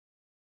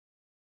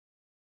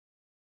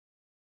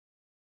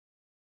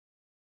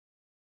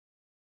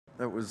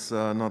That was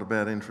not a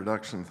bad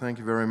introduction. Thank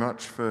you very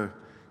much for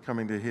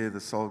coming to hear the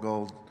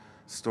SolGold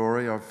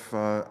story. I've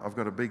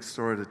got a big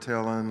story to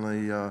tell,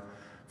 only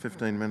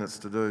 15 minutes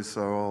to do,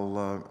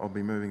 so I'll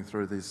be moving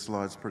through these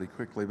slides pretty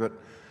quickly. But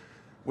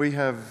we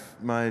have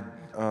made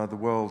the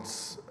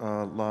world's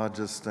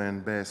largest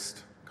and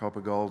best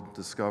copper-gold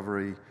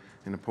discovery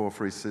in a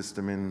porphyry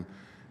system in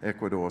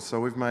Ecuador. So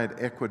we've made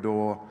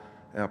Ecuador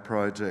our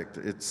project.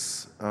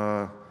 It's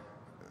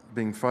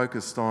being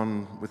focused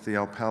on with the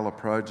Alpala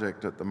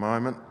project at the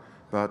moment,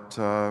 but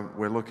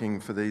we're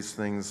looking for these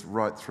things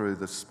right through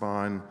the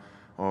spine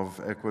of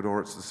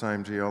Ecuador. It's the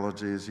same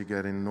geology as you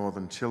get in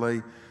northern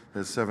Chile.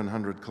 There's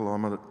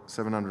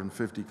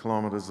 750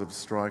 kilometres of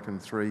strike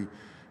and 3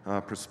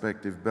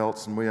 prospective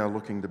belts, and we are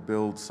looking to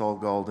build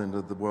SolGold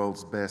into the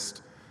world's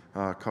best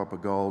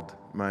copper-gold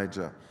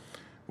major.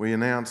 We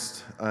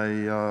announced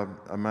a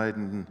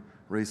maiden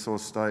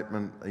resource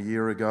statement a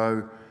year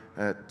ago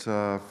at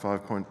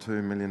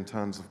 5.2 million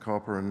tonnes of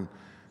copper and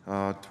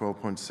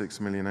 12.6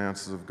 million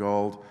ounces of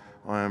gold.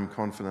 I am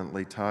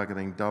confidently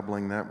targeting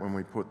doubling that when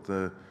we put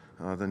the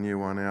new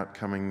one out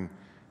coming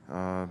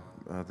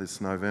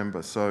this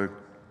November. So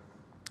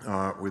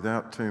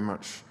without too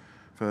much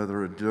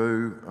further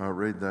ado,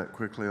 read that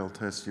quickly, I'll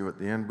test you at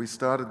the end. We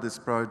started this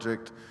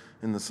project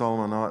in the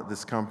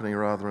this company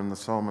in the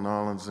Solomon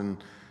Islands in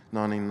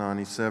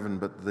 1997,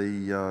 but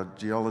the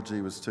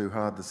geology was too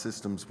hard, the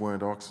systems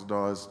weren't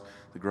oxidised,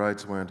 the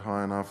grades weren't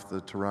high enough,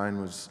 the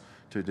terrain was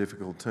too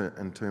difficult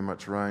and too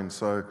much rain.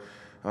 So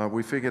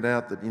we figured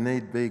out that you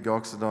need big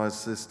oxidised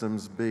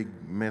systems, big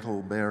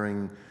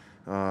metal-bearing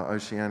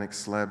oceanic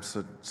slabs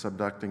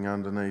subducting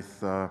underneath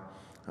the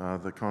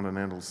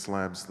continental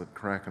slabs that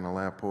crack and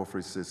allow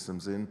porphyry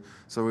systems in.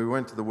 So we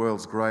went to the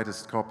world's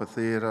greatest copper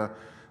theatre,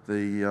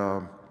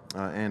 the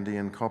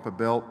Andean Copper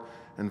Belt,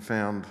 and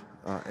found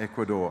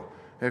Ecuador.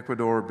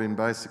 Ecuador had been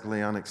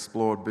basically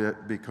unexplored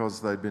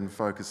because they'd been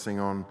focusing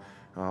on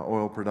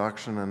oil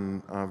production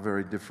and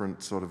very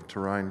different sort of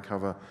terrain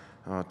cover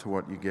to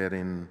what you get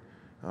in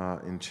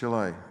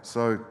Chile.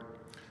 So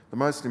the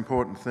most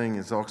important thing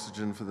is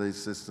oxygen for these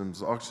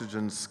systems.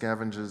 Oxygen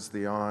scavenges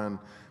the iron,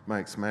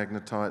 makes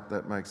magnetite,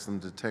 that makes them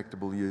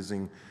detectable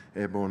using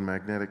airborne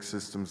magnetic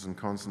systems, and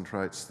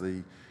concentrates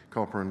the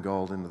copper and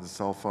gold into the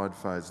sulfide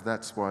phase.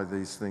 That's why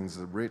these things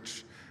are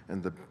rich,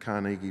 and the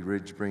Carnegie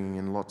Ridge bringing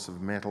in lots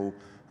of metal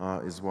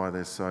is why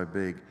they're so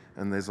big.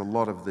 And there's a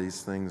lot of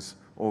these things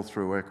all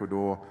through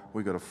Ecuador.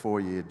 We got a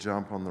 4-year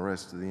jump on the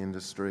rest of the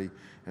industry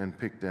and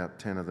picked out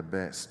 10 of the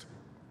best.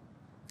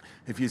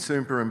 If you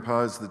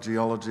superimpose the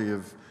geology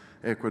of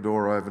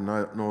Ecuador over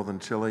northern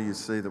Chile, you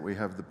see that we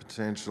have the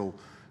potential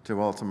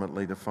to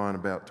ultimately define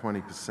about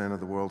 20% of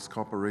the world's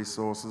copper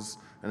resources,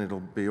 and it'll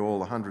be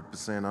all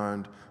 100%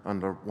 owned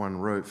under one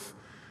roof.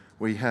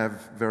 We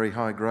have very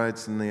high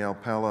grades in the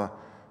Alpala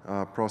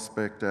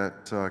prospect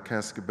at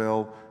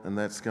Cascabel, and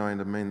that's going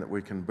to mean that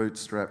we can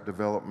bootstrap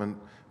development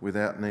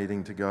without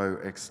needing to go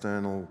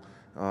external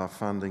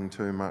funding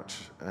too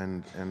much,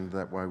 and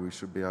that way we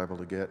should be able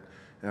to get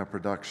our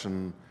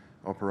production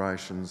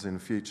operations in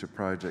future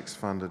projects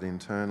funded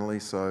internally.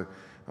 So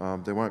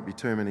there won't be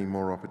too many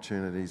more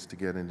opportunities to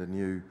get into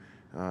new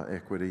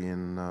equity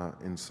in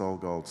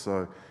SolGold.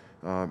 So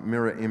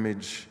mirror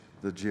image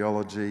the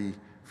geology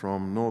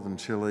from northern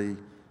Chile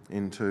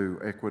into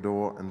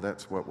Ecuador, and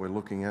that's what we're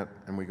looking at,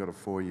 and we got a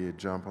 4-year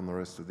jump on the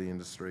rest of the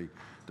industry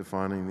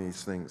defining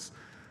these things.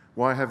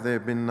 Why have there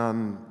been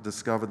none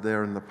discovered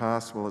there in the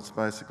past? Well, it's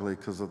basically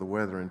because of the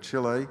weather in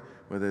Chile,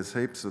 where there's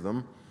heaps of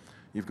them.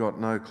 You've got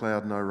no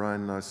cloud, no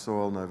rain, no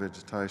soil, no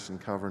vegetation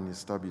cover, and you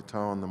stub your toe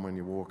on them when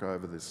you walk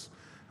over this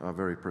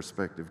very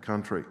prospective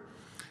country.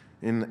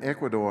 In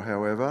Ecuador,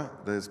 however,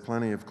 there's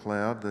plenty of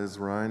cloud, there's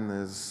rain,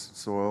 there's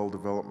soil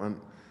development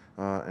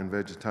and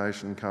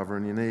vegetation cover,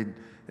 and you need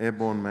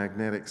airborne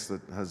magnetics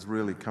that has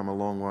really come a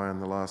long way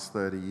in the last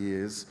 30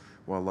 years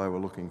while they were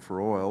looking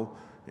for oil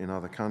in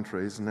other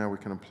countries. And now we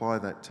can apply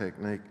that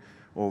technique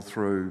all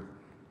through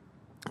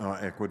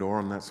Ecuador,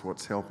 and that's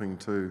what's helping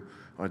to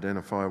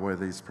identify where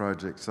these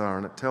projects are.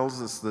 And it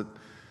tells us that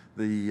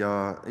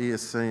the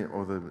Eocene,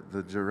 or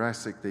the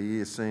Jurassic, the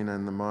Eocene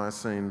and the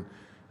Miocene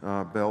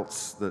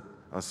belts that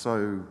are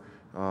so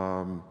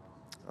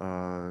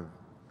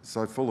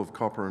full of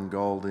copper and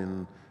gold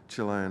in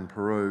Chile and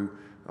Peru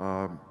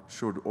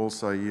should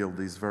also yield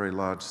these very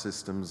large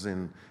systems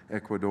in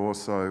Ecuador.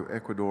 So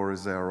Ecuador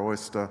is our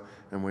oyster,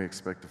 and we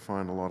expect to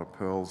find a lot of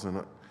pearls in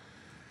it.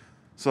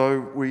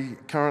 So we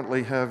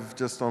currently have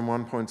just on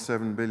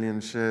 1.7 billion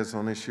shares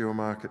on issue, a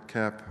market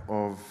cap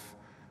of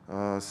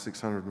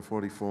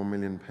 644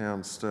 million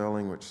pounds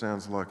sterling, which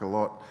sounds like a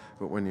lot,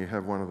 but when you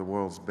have one of the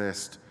world's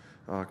best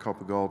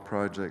copper-gold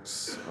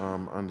projects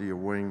under your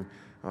wing,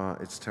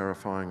 it's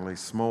terrifyingly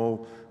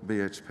small.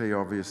 BHP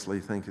obviously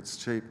think it's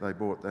cheap. They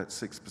bought that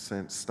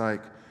 6% stake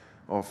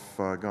off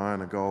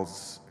Guyana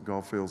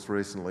Goldfields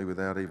recently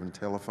without even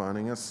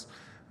telephoning us.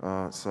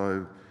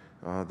 So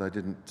they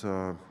didn't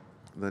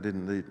they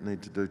didn't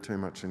need to do too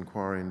much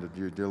inquiry into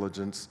due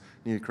diligence.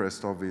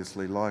 Newcrest,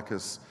 obviously, like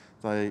us,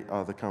 they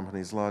are the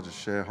company's largest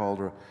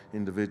shareholder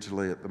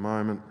individually at the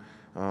moment,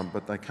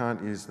 but they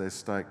can't use their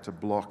stake to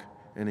block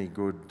any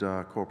good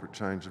corporate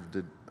change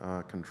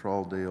of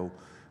control deal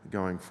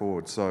going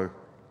forward. So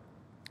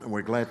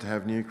we're glad to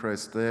have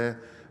Newcrest there,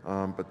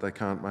 but they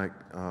can't make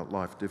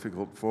life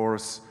difficult for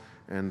us,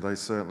 and they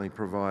certainly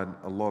provide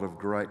a lot of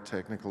great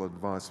technical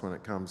advice when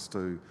it comes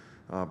to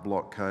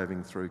block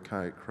caving through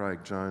Craig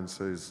Jones,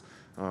 who's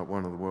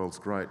one of the world's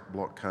great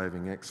block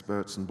caving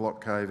experts. And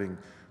block caving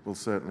will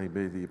certainly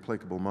be the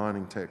applicable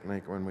mining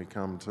technique when we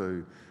come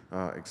to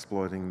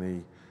exploiting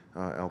the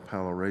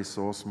Alpala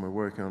resource. And we're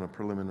working on a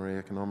preliminary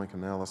economic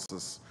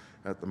analysis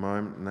at the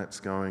moment, and that's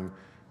going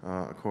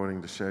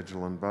according to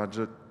schedule and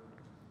budget.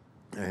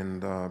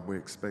 And we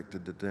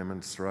expected to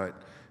demonstrate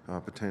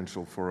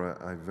potential for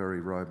a very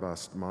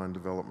robust mine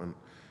development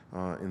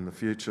in the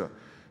future.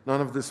 None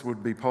of this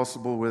would be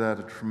possible without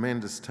a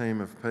tremendous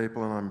team of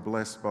people, and I'm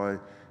blessed by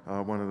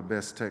one of the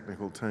best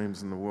technical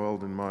teams in the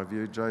world, in my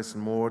view.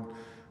 Jason Ward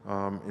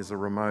is a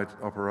remote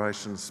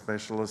operations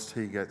specialist.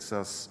 He gets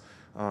us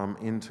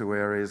into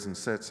areas and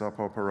sets up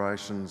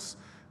operations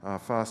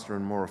faster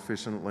and more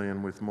efficiently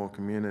and with more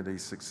community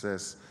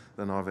success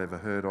than I've ever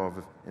heard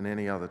of in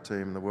any other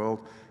team in the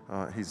world.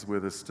 He's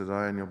with us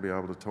today, and you'll be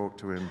able to talk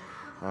to him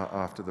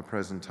after the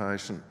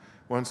presentation.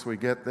 Once we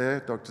get there,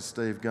 Dr.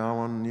 Steve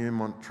Garwan,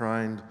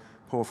 Newmont-trained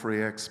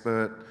porphyry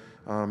expert,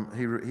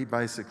 he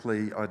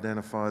basically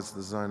identifies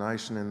the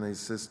zonation in these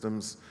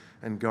systems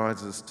and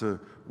guides us to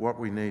what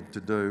we need to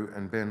do,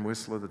 and Ben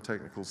Whistler, the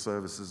technical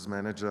services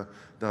manager,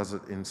 does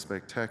it in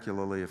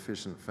spectacularly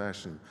efficient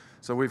fashion.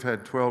 So we've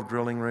had 12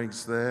 drilling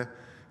rigs there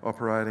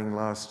operating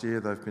last year.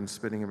 They've been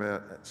spitting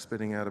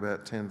out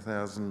about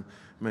 10,000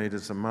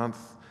 metres a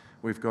month.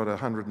 We've got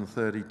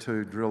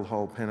 132 drill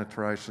hole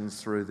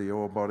penetrations through the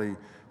ore body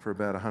for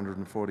about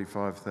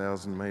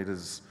 145,000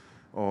 metres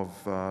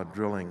of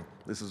drilling.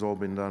 This has all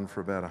been done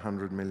for about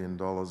 $100 million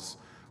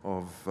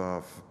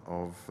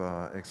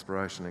of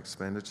exploration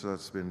expenditure.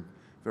 It's been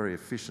very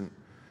efficient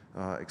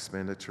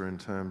expenditure in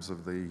terms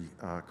of the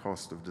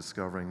cost of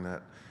discovering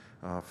that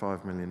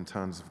 5 million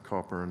tonnes of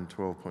copper and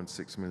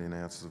 12.6 million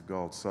ounces of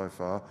gold so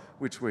far,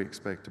 which we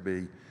expect to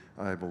be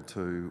able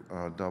to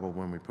double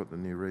when we put the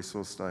new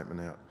resource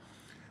statement out.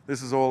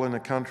 This is all in a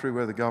country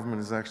where the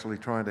government is actually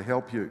trying to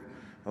help you.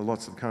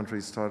 Lots of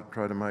countries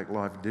try to make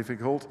life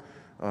difficult.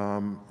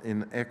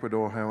 In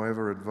Ecuador,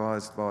 however,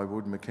 advised by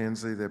Wood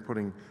Mackenzie, they're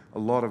putting a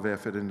lot of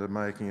effort into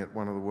making it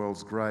one of the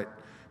world's great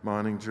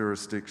mining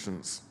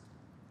jurisdictions.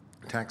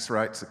 Tax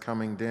rates are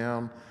coming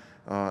down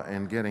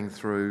and getting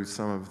through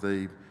some of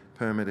the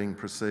permitting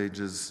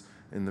procedures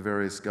in the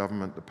various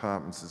government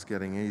departments is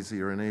getting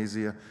easier and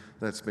easier.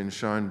 That's been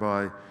shown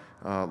by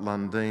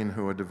Lundin,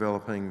 who are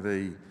developing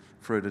the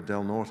Fruta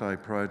del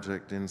Norte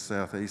project in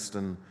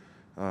southeastern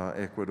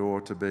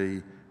Ecuador to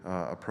be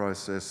a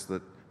process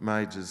that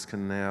majors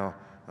can now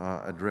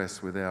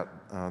address without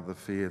the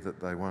fear that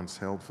they once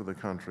held for the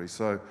country.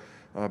 So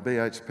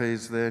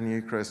BHP's there,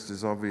 Newcrest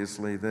is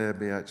obviously there.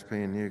 BHP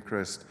and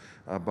Newcrest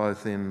are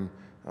both in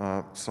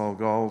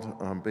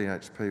SolGold,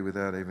 BHP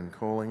without even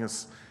calling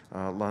us.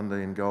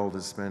 Lundin Gold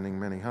is spending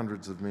many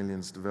hundreds of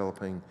millions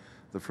developing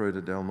the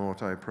Fruta del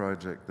Norte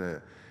project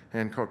there.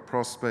 Hancock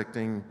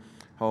Prospecting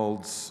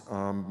holds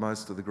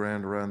most of the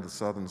ground around the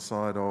southern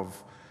side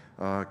of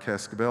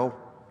Cascabel.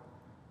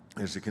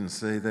 As you can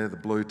see there, the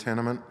blue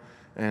tenement,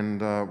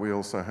 and we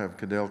also have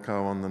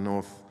Codelco on the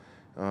north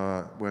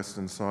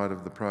western side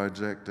of the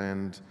project,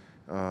 and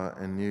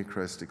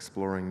Newcrest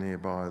exploring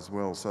nearby as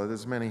well. So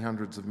there's many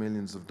hundreds of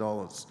millions of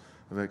dollars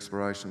of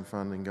exploration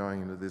funding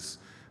going into this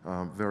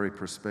very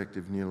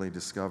prospective, newly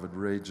discovered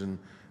region,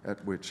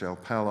 at which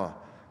Alpala,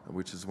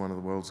 which is one of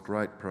the world's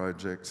great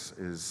projects,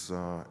 is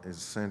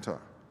centre.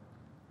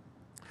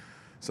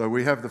 So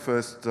we have the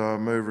first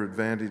mover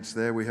advantage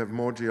there. We have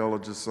more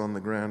geologists on the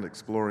ground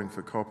exploring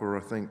for copper, I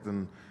think,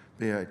 than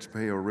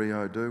BHP or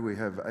Rio do. We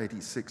have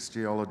 86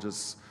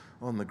 geologists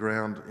on the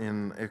ground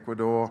in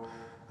Ecuador,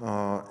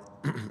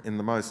 in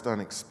the most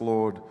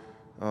unexplored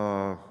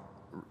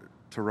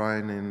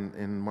terrain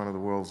in one of the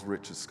world's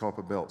richest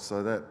copper belts.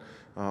 So that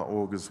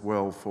augurs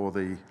well for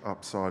the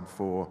upside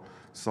for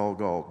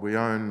SolGold. We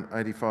own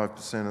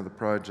 85% of the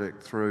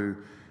project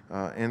through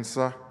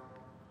ENSA,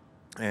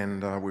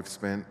 and we've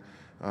spent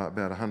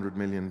about $100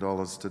 million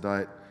to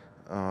date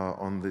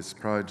on this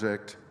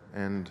project,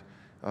 and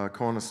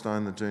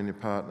Cornerstone, the junior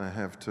partner,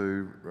 have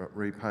to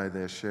repay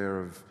their share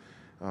of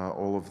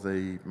all of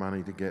the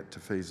money to get to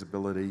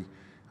feasibility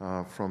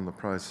from the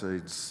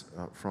proceeds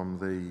from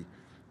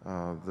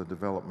the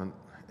development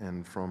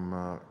and from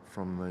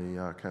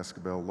the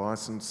Cascabel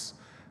licence.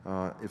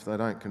 If they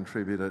don't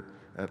contribute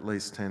at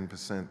least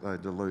 10%, they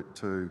dilute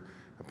to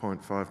a 0.5%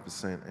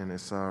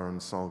 NSR, and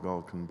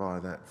SolGold can buy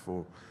that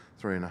for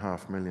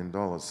 $3.5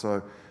 million.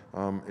 So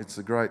it's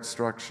a great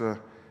structure,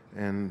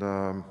 and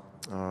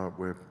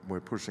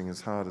we're pushing as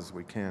hard as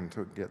we can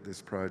to get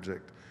this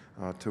project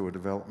to a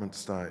development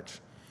stage.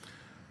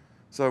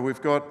 So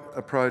we've got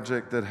a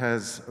project that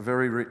has a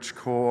very rich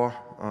core.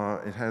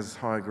 It has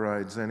high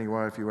grades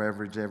anyway. If you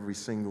average every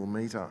single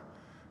metre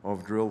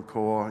of drill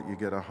core, you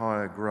get a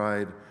higher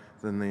grade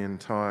than the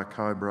entire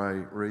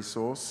Cobre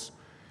resource.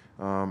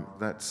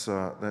 That's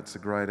a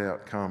great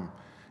outcome.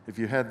 If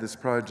you had this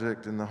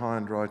project in the high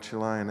and dry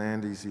Chilean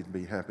Andes, you'd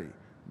be happy,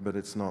 but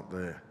it's not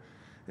there.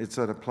 It's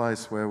at a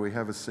place where we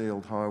have a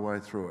sealed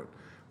highway through it.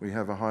 We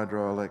have a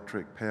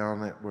hydroelectric power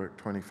network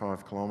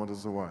 25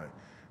 kilometres away.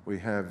 We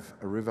have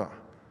a river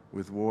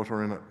with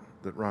water in it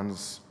that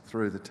runs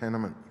through the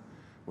tenement.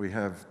 We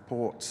have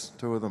ports,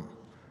 2 of them,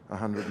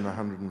 100 and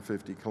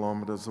 150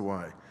 kilometres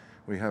away.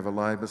 We have a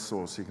labour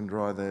source. You can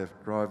drive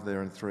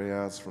there in 3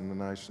 hours from the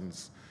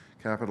nation's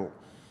capital.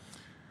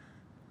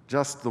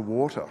 Just the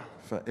water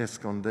for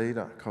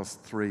Escondida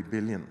cost $3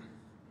 billion.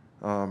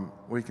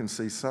 We can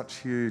see such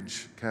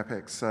huge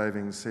capex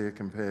savings here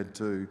compared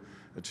to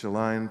a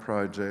Chilean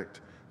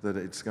project that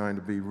it's going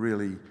to be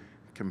really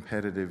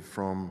competitive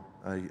from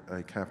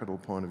a capital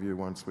point of view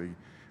once we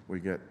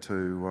get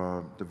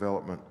to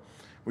development.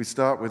 We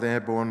start with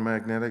airborne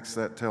magnetics.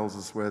 That tells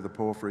us where the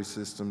porphyry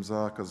systems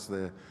are because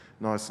they're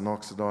nice and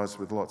oxidised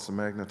with lots of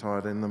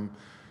magnetite in them.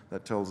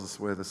 That tells us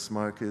where the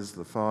smoke is.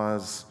 The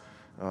fires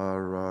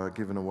are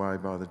given away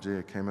by the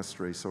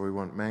geochemistry. So we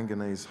want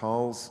manganese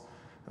holes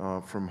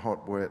from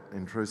hot, wet,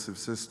 intrusive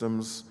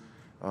systems.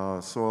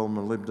 Soil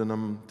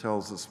molybdenum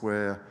tells us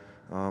where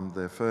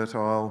they're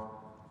fertile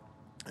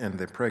and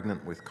they're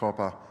pregnant with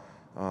copper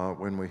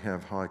when we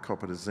have high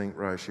copper to zinc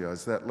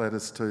ratios. That led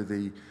us to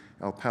the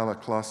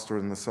Alpala cluster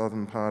in the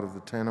southern part of the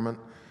tenement,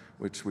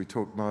 which we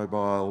took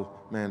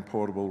mobile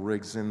man-portable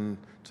rigs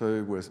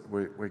into.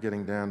 We're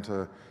getting down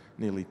to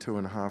nearly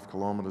 2.5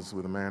 kilometres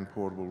with a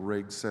man-portable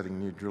rig, setting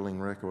new drilling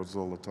records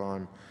all the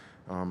time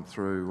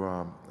through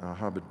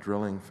Hubbard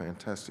Drilling,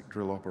 fantastic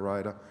drill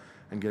operator,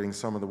 and getting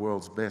some of the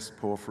world's best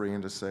porphyry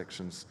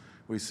intersections.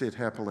 We sit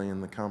happily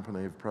in the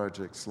company of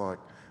projects like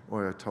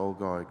Oyo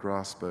Tolgoi,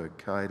 Grasberg,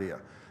 Cadia.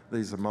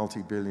 These are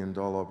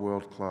multi-billion-dollar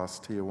world-class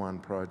Tier 1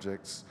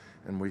 projects,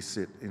 and we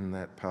sit in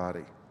that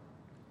party.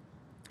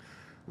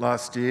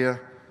 Last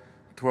year,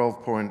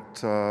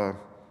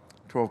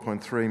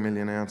 12.3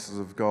 million ounces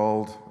of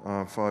gold,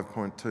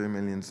 5.2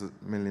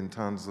 million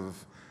tonnes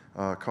of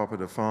copper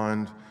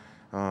defined.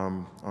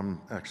 I'm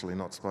actually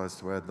not supposed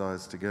to add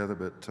those together,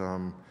 but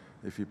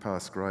if you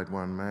pass grade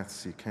 1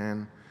 maths, you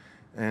can.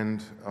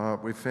 And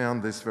we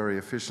found this very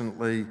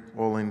efficiently,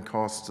 all-in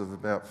costs of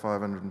about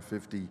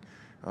 $550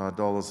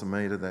 a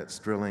metre. That's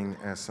drilling,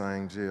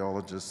 assaying,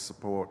 geologists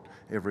support,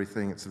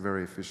 everything. It's a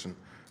very efficient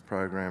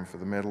program for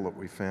the metal that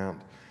we found.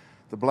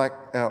 The black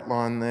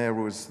outline there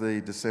was the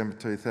December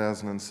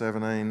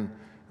 2017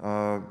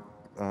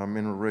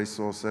 mineral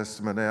resource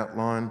estimate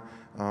outline.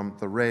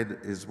 The red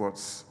is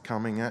what's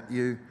coming at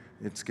you.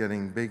 It's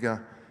getting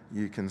bigger.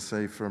 You can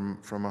see from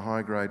a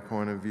high-grade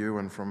point of view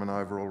and from an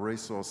overall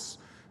resource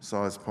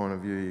size point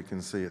of view, you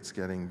can see it's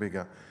getting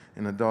bigger.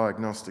 In a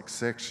diagnostic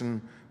section,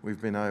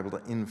 we've been able to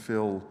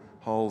infill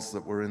holes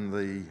that were in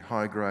the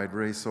high-grade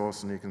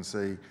resource, and you can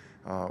see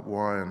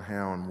why and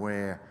how and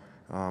where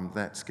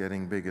that's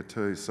getting bigger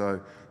too. So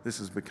this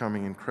is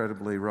becoming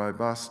incredibly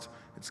robust.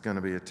 It's going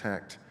to be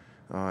attacked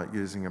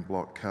using a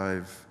block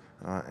cave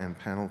and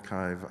panel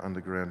cave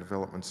underground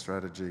development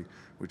strategy,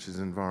 which is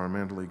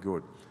environmentally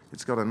good.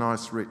 It's got a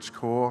nice rich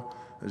core,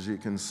 as you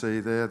can see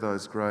there.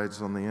 Those grades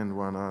on the end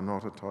one are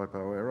not a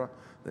typo error,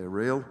 they're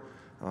real.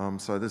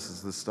 So this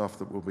is the stuff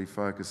that we'll be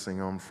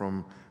focusing on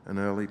from an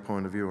early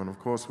point of view. And of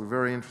course, we're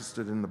very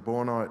interested in the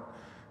bornite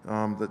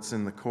that's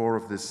in the core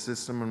of this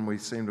system, and we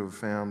seem to have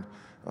found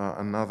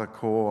another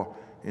core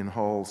in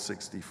hole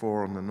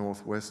 64 on the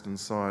northwestern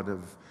side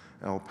of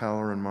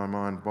Alpala, and my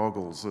mind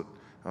boggles at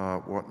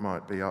what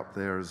might be up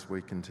there as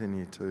we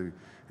continue to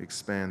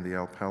expand the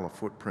Alpala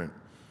footprint.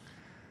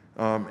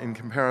 In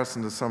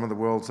comparison to some of the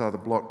world's other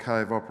block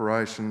cave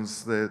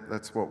operations,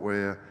 that's what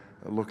we're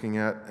looking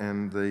at,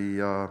 and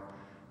the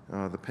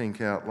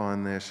pink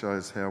outline there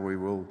shows how we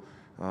will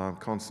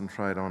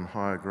concentrate on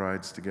higher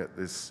grades to get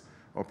this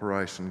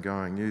operation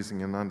going,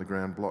 using an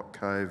underground block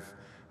cave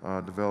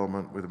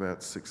development with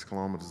about 6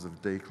 kilometres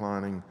of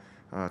declining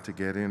to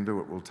get into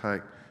it. We'll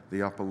take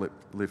the upper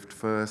lift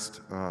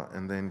first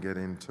and then get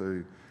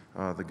into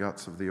the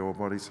guts of the ore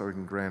body so we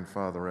can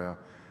grandfather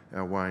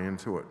our way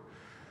into it.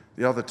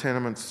 The other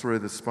tenements through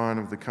the spine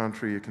of the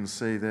country, you can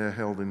see they're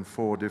held in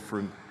 4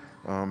 different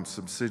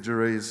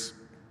subsidiaries.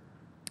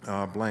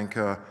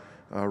 Blanca,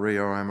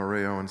 Rio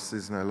Amarillo and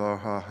Cisne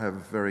Loja have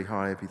very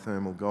high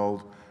epithermal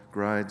gold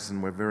grades,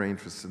 and we're very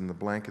interested in the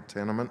Blanca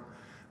tenement.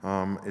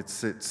 It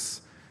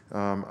sits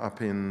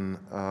up in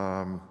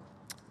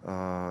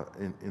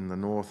the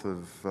north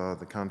of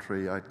the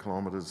country, 8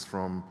 kilometres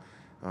from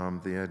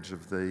the edge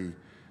of the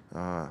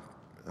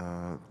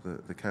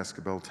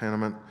Cascabel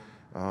tenement.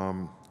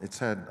 It's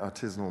had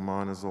artisanal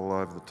miners all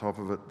over the top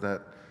of it.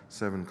 That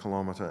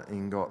 7-kilometre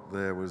ingot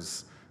there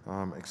was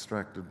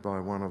extracted by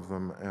one of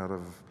them out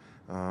of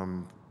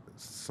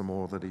some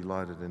ore that he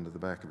loaded into the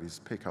back of his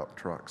pickup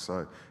truck.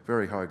 So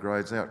very high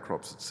grades,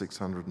 outcrops at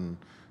 600 and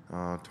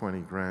 20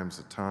 grams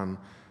a tonne.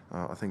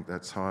 I think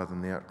that's higher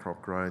than the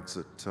outcrop grades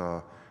at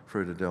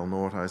Fruta del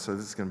Norte. So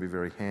this is going to be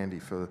very handy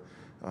for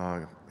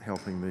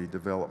helping the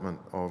development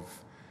of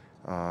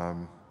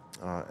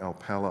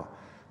Alpala.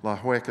 La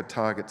Hueca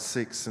Target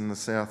 6 in the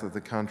south of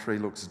the country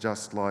looks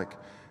just like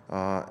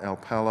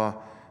Alpala.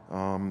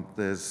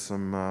 There's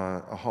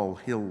a whole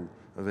hill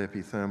of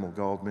epithermal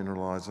gold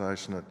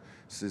mineralisation at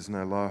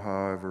Cisne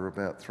Loja over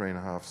about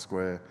 3.5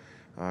 square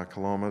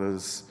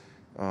kilometres.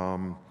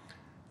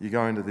 You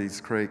go into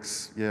these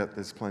creeks, yeah,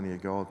 there's plenty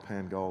of gold,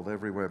 pan gold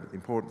everywhere, but the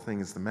important thing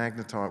is the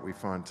magnetite we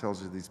find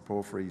tells you these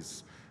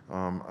porphyries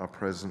are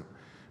present.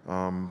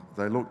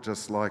 They look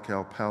just like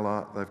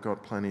Alpala. They've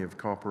got plenty of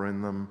copper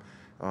in them.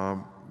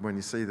 When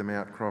you see them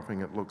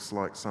outcropping, it looks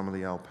like some of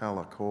the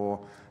Alpala core.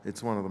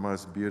 It's one of the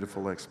most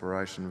beautiful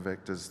exploration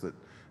vectors that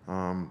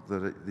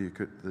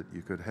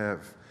you could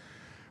have.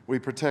 We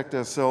protect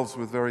ourselves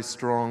with very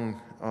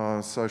strong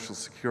social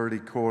security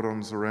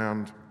cordons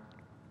around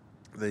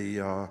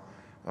the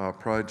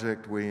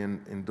project. We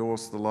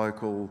endorse the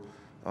local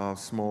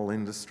small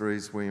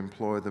industries. We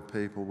employ the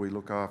people. We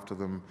look after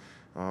them.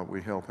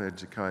 We help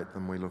educate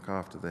them. We look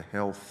after their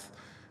health,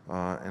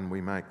 and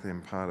we make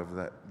them part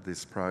of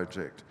this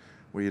project.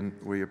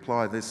 We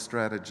apply this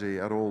strategy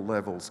at all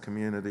levels: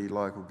 community,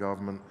 local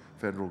government,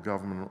 federal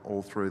government,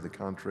 all through the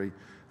country,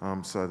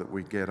 so that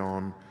we get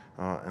on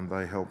and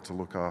they help to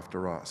look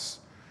after us.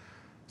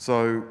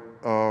 So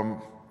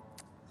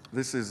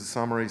this is a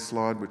summary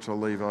slide which I'll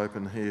leave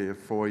open here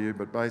for you,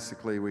 but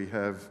basically we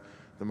have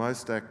the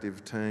most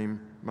active team,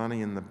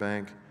 money in the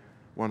bank,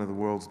 one of the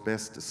world's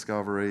best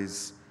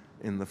discoveries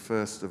in the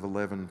first of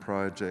 11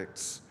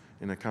 projects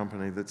in a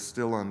company that's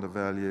still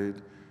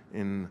undervalued,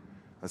 in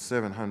a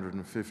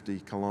 750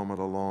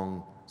 kilometre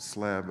long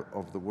slab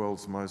of the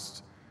world's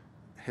most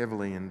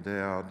heavily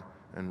endowed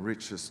and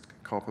richest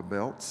copper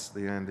belts,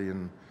 the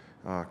Andean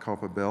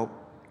copper belt.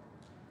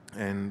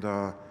 And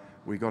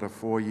we got a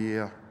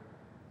 4-year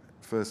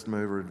first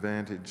mover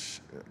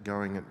advantage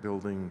going at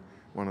building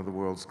one of the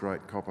world's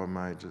great copper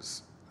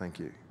majors. Thank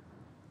you.